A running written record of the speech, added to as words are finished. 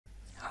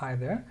Hi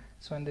there.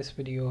 So in this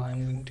video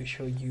I'm going to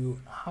show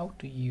you how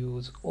to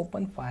use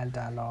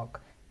OpenFileDialog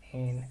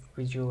in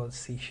Visual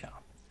C#.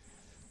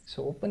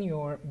 So open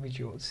your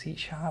Visual C#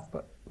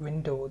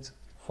 Windows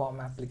Form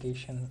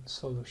Application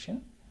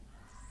solution.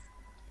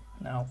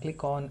 Now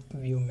click on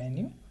View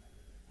menu,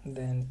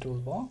 then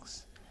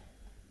Toolbox,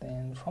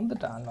 then from the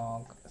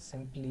dialog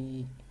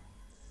simply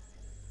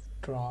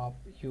drop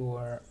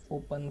your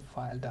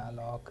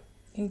OpenFileDialog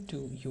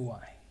into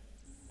UI.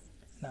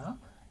 Now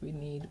we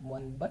need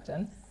one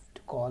button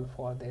to call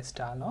for this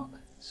dialog,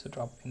 so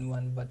drop in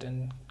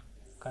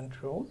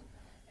OneButtonControl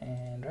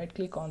and right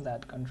click on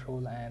that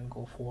control and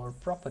go for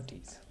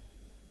properties.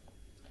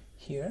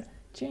 Here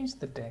change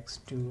the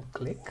text to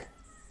click.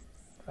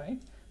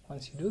 Right,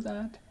 once you do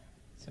that,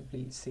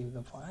 simply save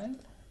the file,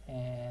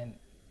 and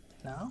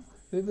now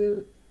we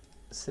will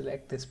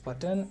select this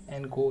button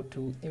and go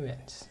to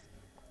events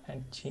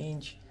and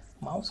change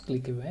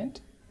MouseClick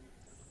event.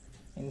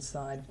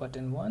 Inside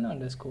button1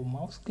 underscore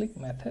MouseClick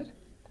method,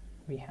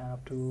 we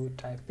have to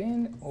type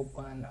in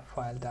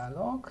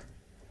OpenFileDialog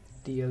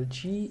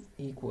DLG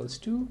equals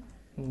to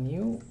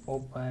new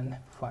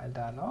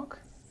OpenFileDialog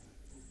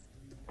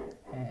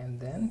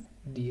and then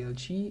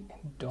DLG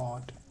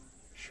dot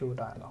show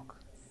dialog,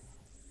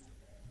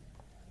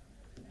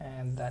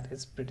 and that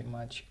is pretty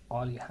much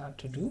all you have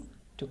to do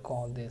to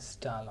call this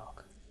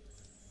dialog.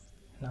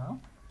 Now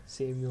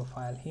save your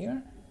file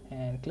here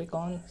and click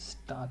on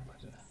start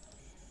button.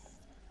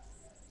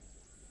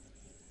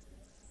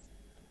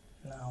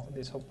 Now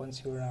this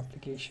opens your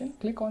application.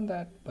 Click on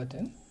that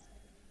button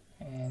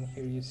and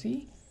here you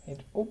see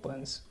it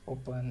opens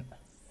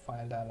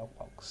OpenFileDialog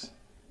box.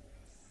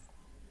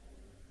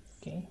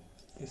 Okay,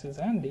 this is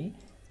handy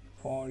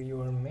for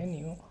your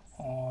menu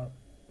or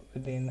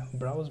within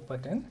browse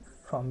button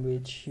from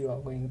which you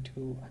are going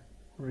to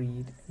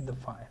read the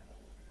file.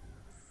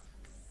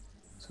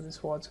 So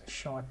this was a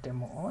short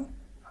demo on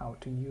how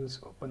to use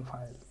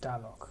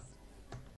OpenFileDialog.